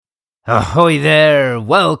Ahoy there!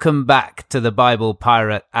 Welcome back to the Bible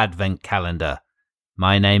Pirate Advent Calendar.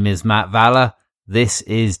 My name is Matt Valler. This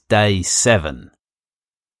is day 7.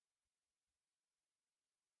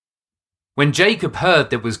 When Jacob heard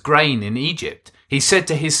there was grain in Egypt, he said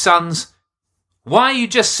to his sons, "Why are you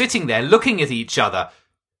just sitting there looking at each other?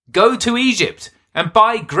 Go to Egypt and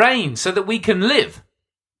buy grain so that we can live."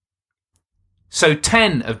 So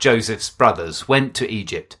 10 of Joseph's brothers went to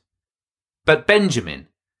Egypt, but Benjamin,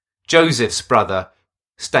 Joseph's brother,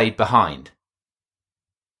 stayed behind.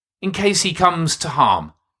 "In case he comes to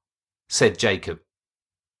harm," said Jacob.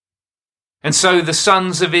 And so the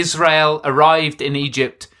sons of Israel arrived in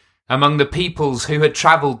Egypt among the peoples who had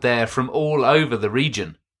travelled there from all over the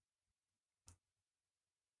region.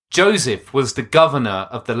 Joseph was the governor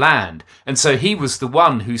of the land, and so he was the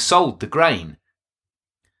one who sold the grain.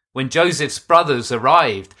 When Joseph's brothers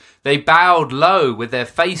arrived, they bowed low with their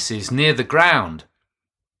faces near the ground.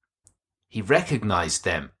 He recognized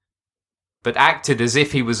them, but acted as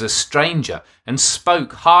if he was a stranger and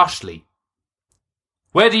spoke harshly.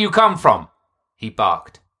 "Where do you come from?" he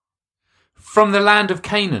barked. "From the land of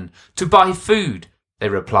Canaan, to buy food," they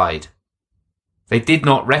replied. They did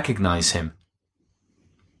not recognize him.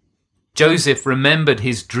 Joseph remembered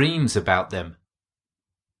his dreams about them.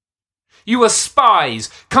 "You are spies,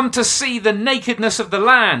 come to see the nakedness of the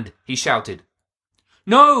land," he shouted.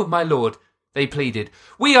 "No, my lord," they pleaded.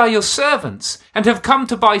 "We are your servants and have come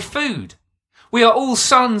to buy food. We are all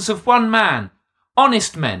sons of one man,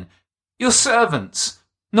 honest men, your servants,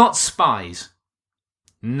 not spies."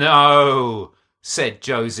 "No," said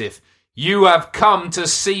Joseph, "you have come to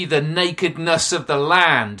see the nakedness of the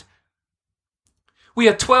land." "We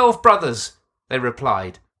are 12 brothers," they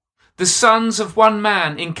replied, "the sons of one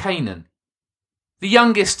man in Canaan. The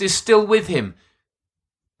youngest is still with him,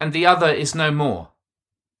 and the other is no more."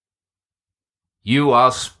 "You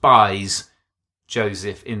are spies,"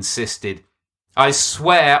 Joseph insisted. "I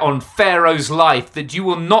swear on Pharaoh's life that you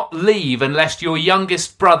will not leave unless your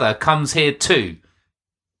youngest brother comes here too."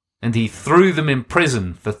 And he threw them in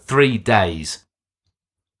prison for 3 days.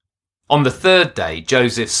 On the 3rd day,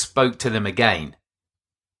 Joseph spoke to them again.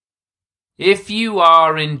 "If you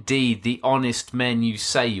are indeed the honest men you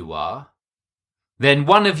say you are, then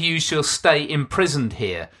one of you shall stay imprisoned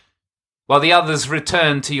here, while the others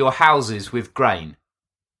return to your houses with grain.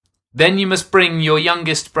 Then you must bring your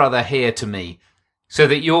youngest brother here to me, so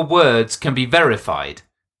that your words can be verified.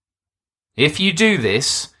 If you do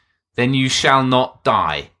this, then you shall not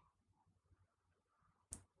die."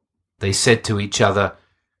 They said to each other,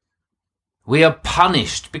 "We are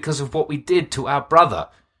punished because of what we did to our brother.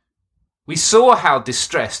 We saw how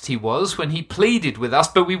distressed he was when he pleaded with us,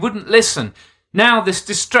 but we wouldn't listen. Now this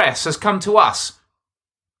distress has come to us."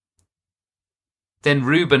 Then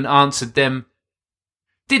Reuben answered them,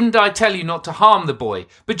 "Didn't I tell you not to harm the boy?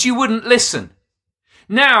 But you wouldn't listen.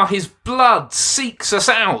 Now his blood seeks us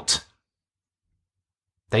out."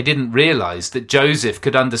 They didn't realize that Joseph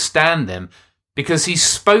could understand them because he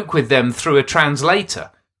spoke with them through a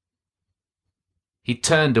translator. He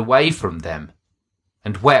turned away from them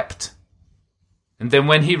and wept. And then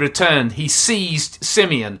when he returned, he seized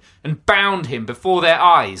Simeon and bound him before their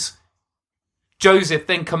eyes. Joseph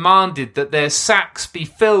then commanded that their sacks be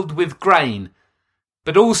filled with grain,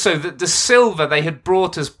 but also that the silver they had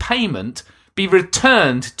brought as payment be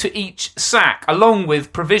returned to each sack, along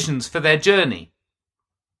with provisions for their journey.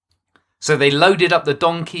 So they loaded up the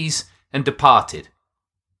donkeys and departed.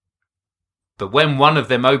 But when one of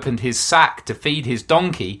them opened his sack to feed his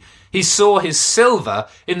donkey, he saw his silver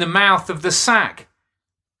in the mouth of the sack.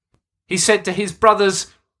 He said to his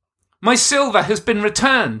brothers, "My silver has been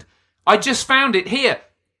returned. I just found it here."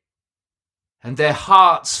 And their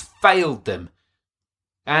hearts failed them,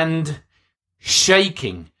 and,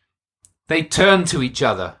 shaking, they turned to each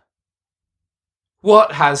other.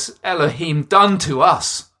 "What has Elohim done to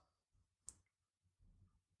us?"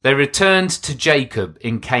 They returned to Jacob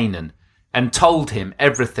in Canaan and told him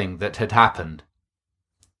everything that had happened.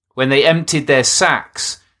 When they emptied their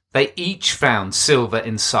sacks, they each found silver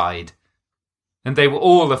inside, and they were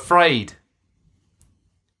all afraid.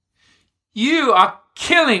 "You are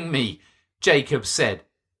killing me," Jacob said.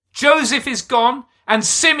 "Joseph is gone, and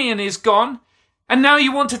Simeon is gone, and now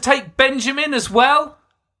you want to take Benjamin as well?"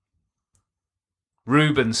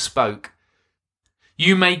 Reuben spoke.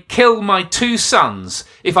 "You may kill my 2 sons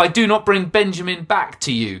if I do not bring Benjamin back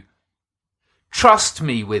to you. Trust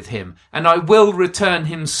me with him, and I will return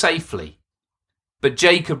him safely." But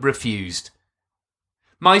Jacob refused.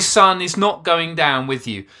 "My son is not going down with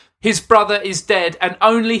you. His brother is dead, and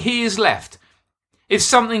only he is left. If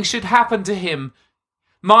something should happen to him,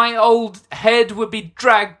 My old head would be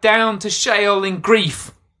dragged down to Sheol in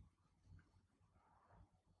grief."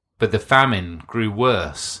 But the famine grew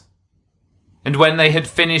worse, and when they had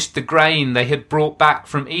finished the grain they had brought back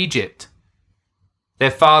from Egypt,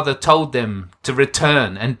 their father told them to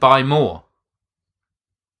return and buy more.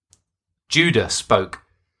 Judah spoke.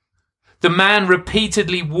 "The man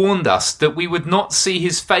repeatedly warned us that we would not see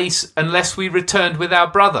his face unless we returned with our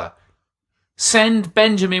brother. Send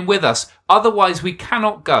Benjamin with us, otherwise we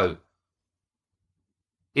cannot go."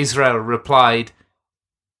 Israel replied,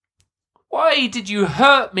 "Why did you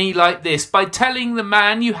hurt me like this by telling the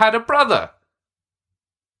man you had a brother?"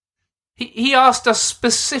 He asked us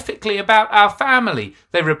specifically about our family,"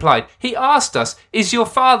 they replied. "He asked us, 'Is your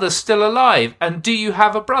father still alive, and do you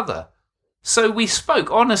have a brother?' So we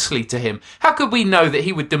spoke honestly to him. How could we know that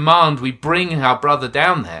he would demand we bring our brother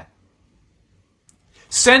down there?"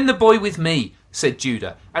 "Send the boy with me," said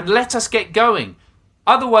Judah, "and let us get going.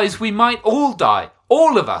 Otherwise we might all die,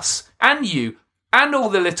 all of us, and you, and all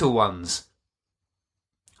the little ones.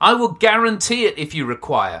 I will guarantee it if you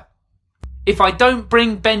require. If I don't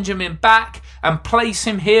bring Benjamin back and place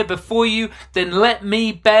him here before you, then let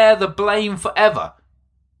me bear the blame forever.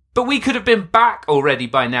 But we could have been back already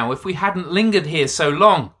by now if we hadn't lingered here so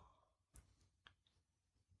long."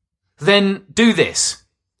 "Then do this,"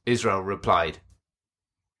 Israel replied.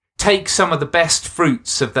 "Take some of the best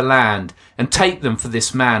fruits of the land and take them for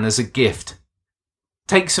this man as a gift.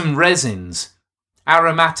 Take some resins,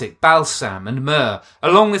 aromatic balsam and myrrh,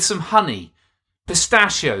 along with some honey,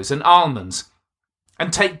 pistachios and almonds,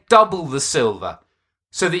 and take double the silver,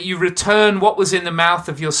 so that you return what was in the mouth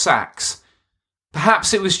of your sacks.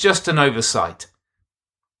 Perhaps it was just an oversight.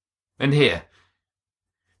 And here,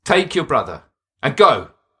 take your brother and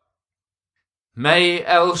go. May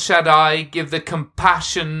El Shaddai give the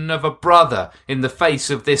compassion of a brother in the face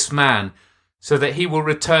of this man, so that he will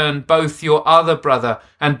return both your other brother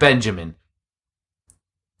and Benjamin.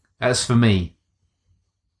 As for me,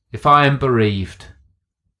 if I am bereaved,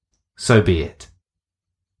 so be it."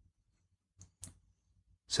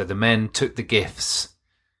 So the men took the gifts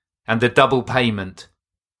and the double payment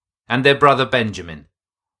and their brother Benjamin,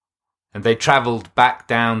 and they travelled back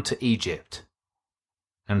down to Egypt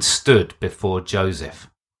and stood before Joseph.